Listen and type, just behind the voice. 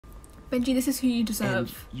Benji, this is who you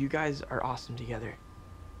deserve. And you guys are awesome together.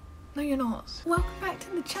 No, you're not. Welcome back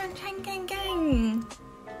to the Chan Gang Gang.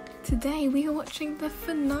 Today we are watching the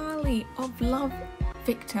finale of Love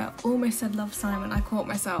Victor. Almost said Love Simon, I caught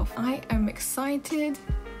myself. I am excited.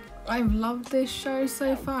 I've loved this show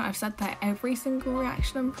so far. I've said that every single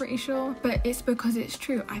reaction, I'm pretty sure, but it's because it's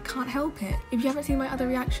true. I can't help it. If you haven't seen my other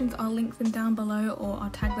reactions, I'll link them down below or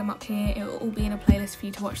I'll tag them up here. It will all be in a playlist for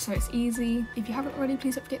you to watch, so it's easy. If you haven't already,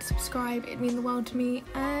 please don't forget to subscribe. It'd mean the world to me.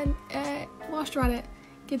 And whilst you're at it,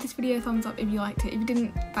 give this video a thumbs up if you liked it. If you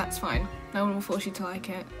didn't, that's fine. No one will force you to like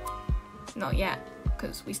it. Not yet,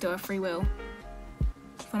 because we still have free will.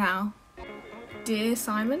 For now. Dear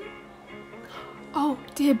Simon. Oh,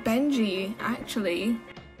 dear Benji, actually.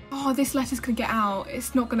 Oh, this letter's gonna get out.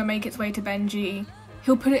 It's not gonna make its way to Benji.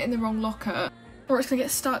 He'll put it in the wrong locker. Or it's gonna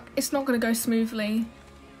get stuck. It's not gonna go smoothly.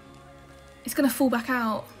 It's gonna fall back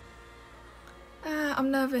out.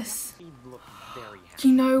 I'm nervous.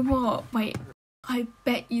 You know what? Wait, I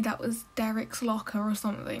bet you that was Derek's locker or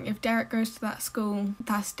something. If Derek goes to that school,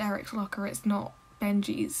 that's Derek's locker. It's not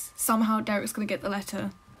Benji's. Somehow Derek's gonna get the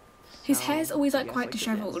letter. His hair's always like quite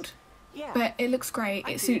dishevelled. Yeah. But it looks great,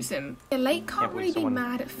 it suits him. Yeah, Lake can't really be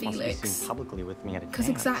mad at Felix. Because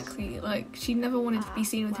exactly, like, she never wanted to be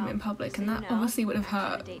seen with him in public, and that obviously would have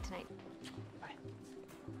hurt.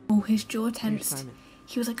 Oh, his jaw tensed.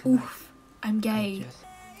 He was like, oof, I'm gay.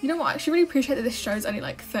 You know what, I actually really appreciate that this show's only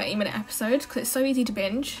like 30-minute episodes, because it's so easy to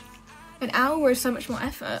binge. An hour is so much more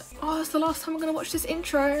effort. Oh, it's the last time I'm gonna watch this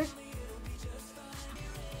intro.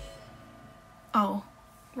 Oh,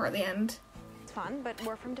 we're at the end. Fun, but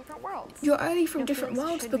we're from different worlds. You're only from different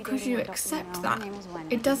worlds because you accept that.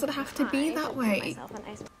 It doesn't have to be that way.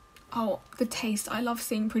 Oh, the taste. I love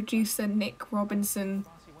seeing producer Nick Robinson.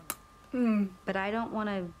 But I don't want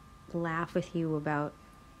to laugh with you about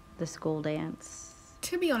the school dance.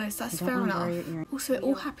 To be honest, that's fair enough. Also, it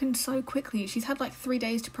all happened so quickly. She's had like 3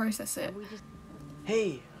 days to process it.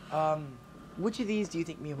 Hey, which of these do you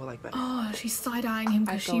think Mia will like better? Oh, she's side-eyeing him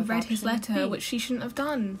because she read his letter, which she shouldn't have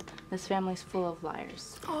done. This family's full of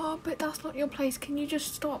liars. Oh, but that's not your place. Can you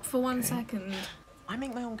just stop for 1 second? I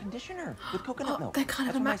make my own conditioner with coconut milk. They're kind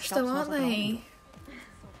of a match though, aren't they?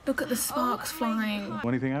 Look at the sparks flying.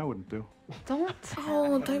 Anything I wouldn't do. Don't.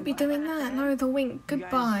 Oh, don't be doing that. No, the wink.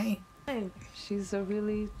 Goodbye. She's a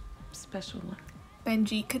really special one.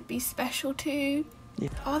 Benji could be special too. Yeah.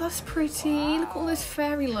 Oh, that's pretty. Look at all those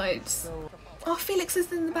fairy lights. Oh, Felix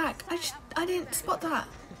is in the back. I didn't spot that.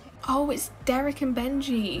 Oh, it's Derek and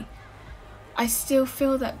Benji. I still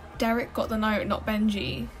feel that Derek got the note, not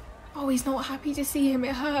Benji. Oh, he's not happy to see him.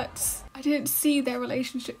 It hurts. I didn't see their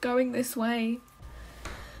relationship going this way.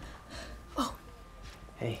 Oh.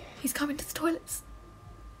 Hey. He's coming to the toilets.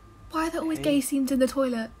 Why are there always gay scenes in the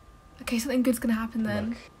toilet? Okay, something good's gonna happen then.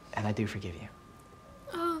 Look, and I do forgive you.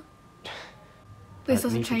 Oh. This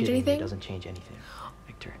doesn't change anything? It doesn't change anything,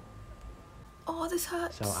 Victor. Oh, this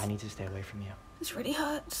hurts. So I need to stay away from you. This really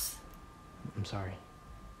hurts. I'm sorry.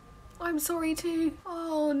 I'm sorry too.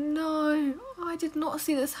 Oh no, I did not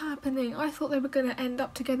see this happening. I thought they were gonna end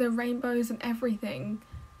up together, rainbows and everything.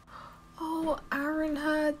 Oh, Aaron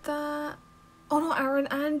heard that. Oh, not Aaron,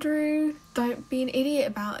 Andrew. Don't be an idiot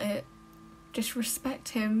about it. Just respect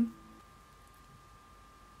him.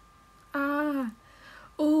 Ah.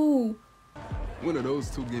 Ooh. When are those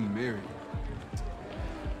two getting married?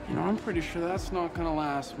 You know, I'm pretty sure that's not gonna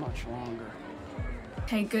last much longer.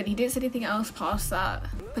 Okay, good. He didn't say anything else past that.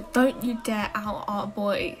 But don't you dare out our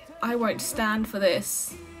boy. I won't stand for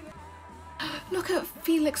this. Look at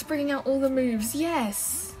Felix bringing out all the moves.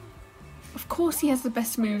 Yes. Of course he has the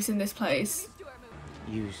best moves in this place.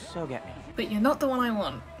 You so get me. But you're not the one I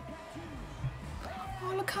want.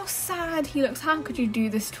 Oh, look how sad he looks. How could you do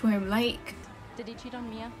this to him, Lake? Did he cheat on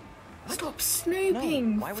Mia? Stop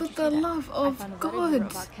snooping, no, for the love of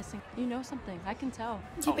God. You know something, I can tell.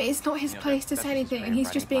 Yeah, but it's not his place to say anything and he's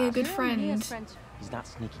just being a good friend. He's not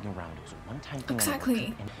sneaking around. It was a one-time thing.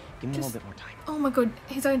 Exactly. Give me a little bit more time. Oh my God,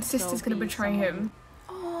 his own sister's gonna betray him.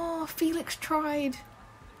 Oh, Felix tried.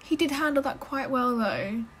 He did handle that quite well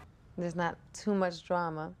though. There's not too much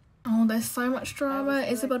drama. Oh, there's so much drama.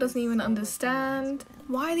 Isabel doesn't even understand.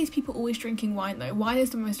 Why are these people always drinking wine though? Wine is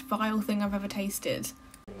the most vile thing I've ever tasted.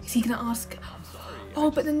 Is he gonna ask? Oh,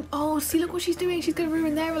 but then, oh, see, look what she's doing. She's gonna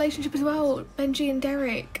ruin their relationship as well. Benji and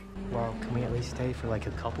Derek. Well, can we at least stay for like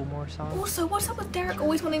a couple more songs? Also, what's up with Derek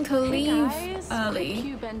always wanting to leave early?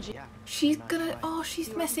 Cue Benji. She's gonna, oh,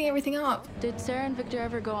 she's messing everything up. Did Sarah and Victor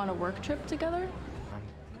ever go on a work trip together?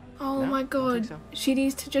 Oh no, my God, so. She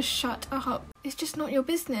needs to just shut up. It's just not your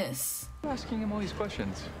business. I'm asking him all these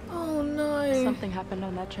questions. Oh no. Something happened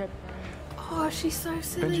on that trip. Oh, she's so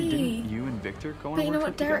silly. Benji, didn't you and Victor go on But a you know work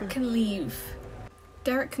what? trip Derek together? can leave.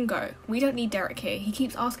 Derek can go. We don't need Derek here. He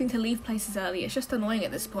keeps asking to leave places early. It's just annoying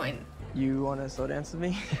at this point. You want to slow dance with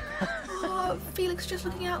me? Oh, Felix just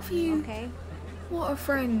looking out for you. Okay. What a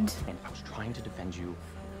friend. And I was trying to defend you.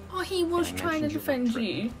 Oh, he was And I trying to mentioned your defend work trip.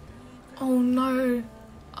 you. Oh no.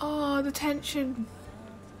 Oh, the tension.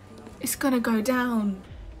 It's gonna go down.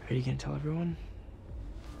 Are you gonna tell everyone?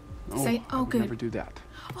 Say, I oh, would good. never do that.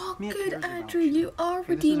 Oh, Mia good, cares about Andrew. you. You are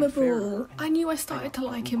Hey, this isn't fair. redeemable. I knew I started to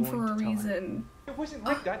like him I'm for going a to tell her. reason. It wasn't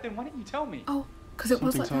like that, then why didn't you tell me? Oh, because it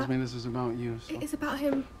was Something like tells that. me this is about you. So. It is about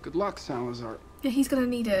him. Good luck, Salazar. Yeah, he's gonna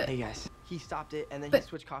need it. Hey guys, he stopped it and then But he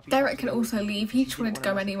switched coffee. Derek shops can to go also with me leave. because He just didn't wanted to go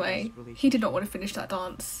wanna mess with anyway. his He did relationship. not want to finish that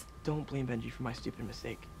dance. Don't blame Benji for my stupid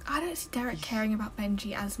mistake. I don't see Derek He's caring about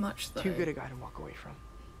Benji as much though. Too good a guy to walk away from.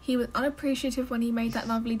 He was unappreciative when he made that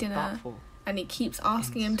lovely dinner, Thoughtful. and he keeps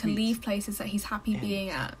asking and him to sweet. leave places that he's happy And being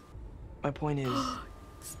at. My point is,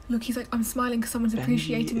 Look, he's like, I'm smiling because someone's Benji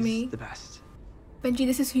appreciating is me. the best. Benji,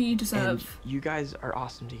 this is who you And deserve. you guys are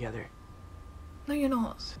awesome together. No, you're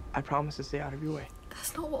not. I promise to stay out of your way.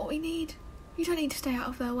 That's not what we need. You don't need to stay out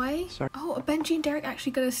of their way. Sorry. Oh, are Benji and Derek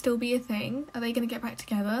actually going to still be a thing? Are they going to get back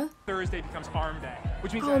together? Thursday becomes arm day,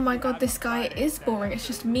 which means Oh my god, this guy is boring. It's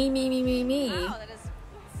just me.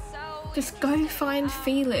 Just go find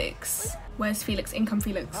Felix. Where's Felix? Income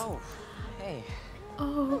Felix. Oh, hey.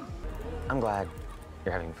 Oh, I'm glad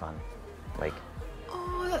you're having fun. Like,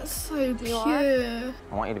 oh, that's so pure. I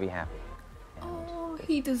want you to be happy. Oh,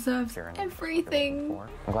 he deserves You're in what you're looking everything. for.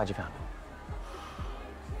 I'm glad you found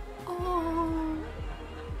it. Oh,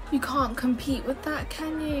 you can't compete with that,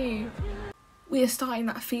 can you? We are starting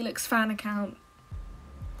that Felix fan account.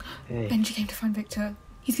 Hey, Benji came to find Victor.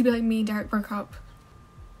 He's gonna be like me and Derek broke up.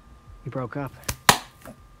 we broke up.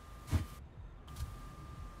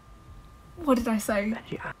 What did I say?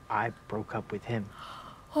 Benji, I broke up with him.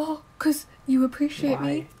 Oh, because you appreciate Why?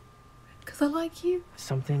 me. Because I like you.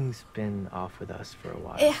 Something's been off with us for a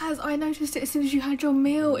while. It has. I noticed it as soon as you had your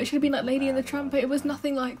meal. It should have been like Lady and the Tramp, but it was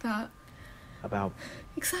nothing like that. About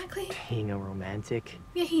Exactly. being a romantic.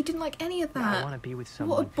 Yeah, he didn't like any of I that. want to be with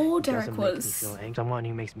someone bore who Derek doesn't make me was. feel angry. Someone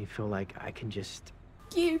who makes me feel like I can just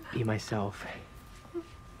You. be myself.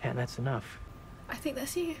 And that's enough. I think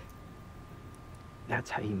that's you.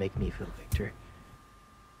 That's how you make me feel, Victor.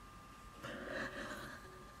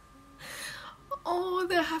 Oh,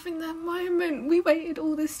 they're having their moment. We waited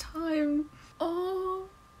all this time. Oh,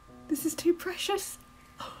 this is too precious.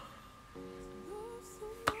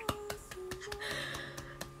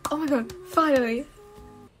 Oh my god, finally.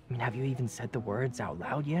 I mean, have you even said the words out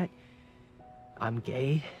loud yet? I'm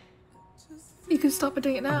gay. You can stop by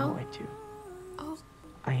doing it I'm now. going to. Oh,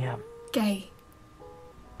 I am. gay.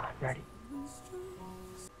 I'm ready.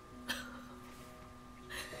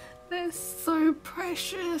 They're so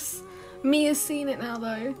precious. Mia's seen it now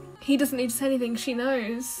though. He doesn't need to say anything, she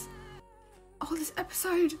knows. Oh, this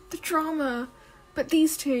episode, the drama. But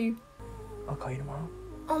these two. I'll call you tomorrow.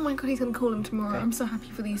 Oh my god, he's gonna call him tomorrow. I'm so happy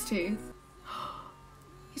for these two.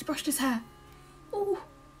 He's brushed his hair. Oh.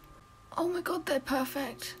 Oh my god, they're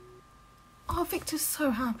perfect. Oh, Victor's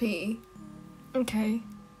so happy. Okay.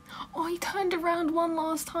 Oh, he turned around one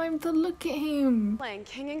last time to look at him. Playing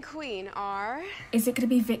king and queen are Is it gonna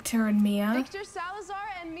be Victor and Mia? Victor Salazar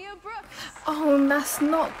and Mia Brooks. Oh, and that's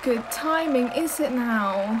not good timing, is it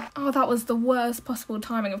now? Oh, that was the worst possible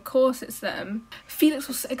timing. Of course it's them. Felix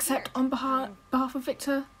will accept on behalf of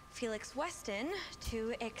Victor. Felix Weston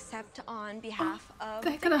to accept on behalf of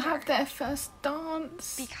They're gonna Victor. have their first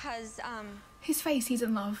dance. Because His face, he's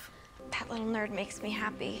in love. that little nerd makes me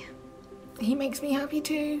happy. He makes me happy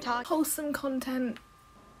too. Wholesome content.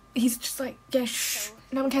 He's just like, yeah, shh.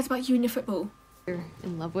 No one cares about you and your football. You're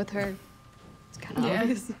in love with her. It's kind of Yeah,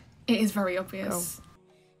 obvious. it is very obvious.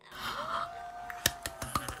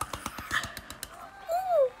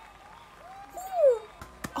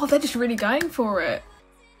 Oh, they're just really going for it.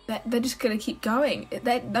 They're just gonna keep going.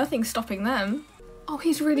 Nothing's stopping them. Oh,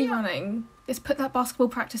 he's really running. Let's put that basketball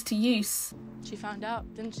practice to use. She found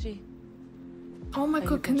out, didn't she? Oh my That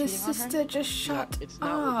god, you've can been this cheating on her? sister just shut it's not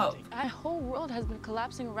up? romantic. My whole world has been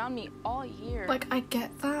collapsing around me all year. Like, I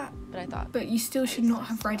get that, but I thought, but you still should not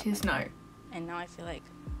have read his note. and now I feel like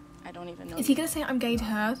I don't even know. Is he gonna say I'm gay to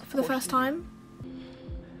her for the first time?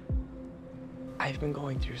 I've been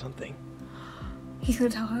going through something. He's gonna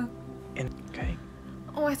tell her. And, okay?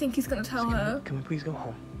 Oh, I think he's gonna tell her. Can we please go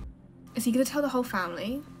home? Is he gonna tell the whole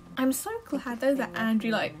family? I'm so glad though that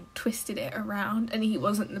Andrew like twisted it around and he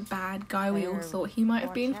wasn't the bad guy we all thought he might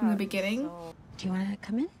have been from the beginning. Do you want to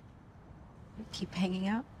come in? Keep hanging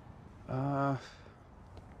out?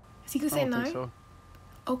 Is he gonna I say don't no? think so.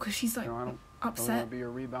 Oh, because she's like You know, I don't upset. want to be a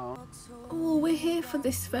rebound. Oh, we're here for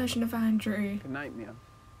this version of Andrew. Good night, Mia.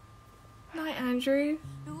 Night, Andrew.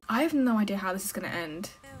 I have no idea how this is going to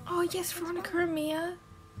end. Oh, yes, Veronica and Mia.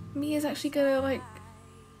 Mia's actually going to, like,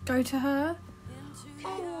 go to her.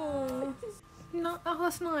 Oh, no, oh,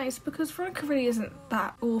 that's nice, because Veronica really isn't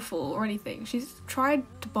that awful or anything. She's tried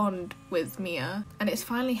to bond with Mia, and it's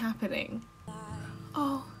finally happening.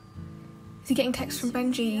 Oh, is he getting texts from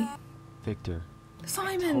Benji? Victor.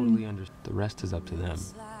 Simon! Totally understand. The rest is up to them.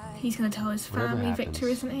 He's going to tell his Whatever family, happens, Victor,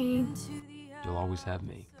 isn't he? You'll always have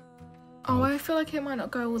me. Oh, I feel like it might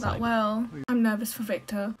not go all that Simon. well. I'm nervous for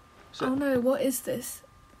Victor. Oh no, what is this?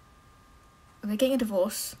 Are they getting a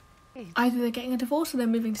divorce? Either they're getting a divorce or they're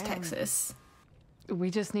moving to Texas.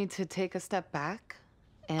 We just need to take a step back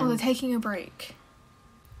and... Oh, they're taking a break.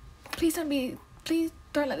 Please don't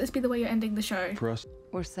let this be the way you're ending the show. For us.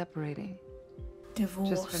 We're separating. Divorce.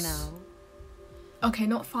 Just for now. Okay,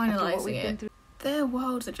 not After what finalising we've been it. through. Their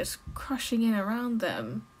worlds are just crushing in around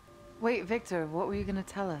them. Wait, Victor, what were you gonna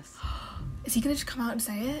tell us? Is he gonna just come out and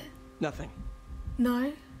say it? Nothing.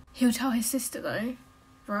 No? He'll tell his sister though,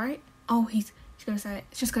 right? Oh, he's gonna say it.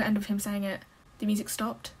 It's just gonna end with him saying it. The music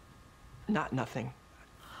stopped. Nothing.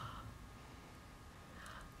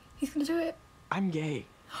 He's gonna do it. I'm gay.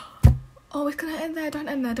 Oh, it's gonna end there. Don't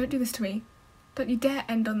end there. Don't do this to me. Don't you dare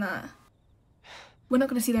end on that. We're not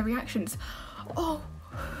gonna see their reactions. Oh.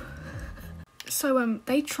 So,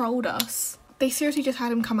 they trolled us. They seriously just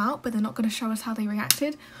had him come out, but they're not gonna show us how they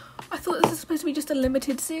reacted. I thought this was supposed to be just a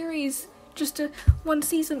limited series. Just one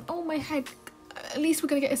season. Oh, my head. At least we're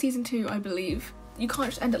gonna get a season 2, I believe. You can't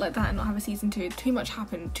just end it like that and not have a season 2. Too much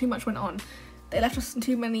happened. Too much went on. They left us in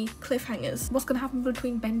too many cliffhangers. What's going to happen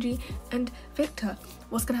between Benji and Victor?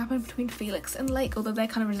 What's going to happen between Felix and Lake, although they're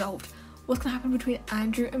kind of resolved? What's going to happen between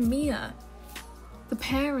Andrew and Mia? The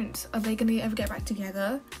parents, are they going to ever get back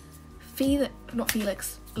together? Not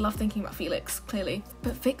Felix. I love thinking about Felix, clearly.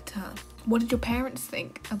 But Victor, what did your parents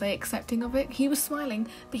think? Are they accepting of it? He was smiling,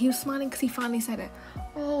 but he was smiling because he finally said it.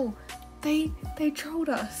 Oh, they trolled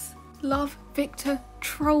us. Love, Victor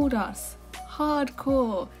trolled us.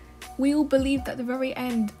 Hardcore. We all believed at the very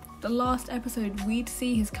end, the last episode, we'd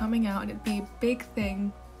see his coming out and it'd be a big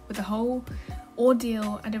thing with a whole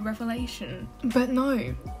ordeal and a revelation. But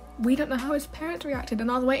no, we don't know how his parents reacted, and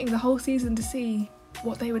I was waiting the whole season to see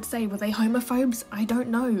what they would say. Were they homophobes? I don't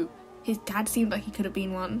know. His dad seemed like he could have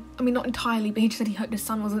been one. I mean, not entirely, but he just said he hoped his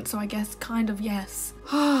son wasn't, so I guess kind of yes.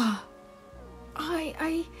 I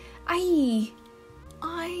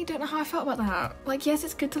don't know how I felt about that. Like, yes,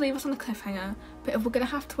 it's good to leave us on a cliffhanger, but if we're gonna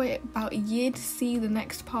have to wait about a year to see the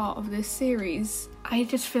next part of this series, I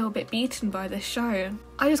just feel a bit beaten by this show.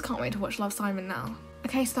 I just can't wait to watch Love, Simon now.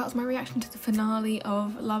 Okay, so that was my reaction to the finale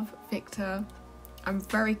of Love, Victor. I'm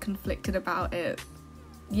very conflicted about it.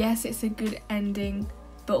 Yes, it's a good ending,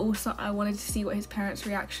 but also I wanted to see what his parents'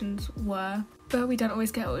 reactions were. But we don't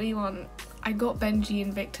always get what we want. I got Benji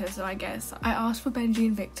and Victor, so I guess I asked for Benji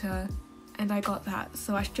and Victor, and I got that,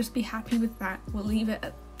 so I should just be happy with that. We'll leave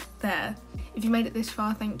it there. If you made it this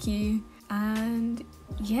far, thank you. And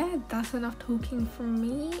yeah, that's enough talking from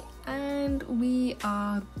me, and we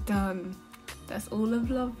are done. That's all of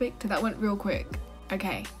Love, Victor. That went real quick.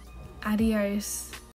 Okay, adios.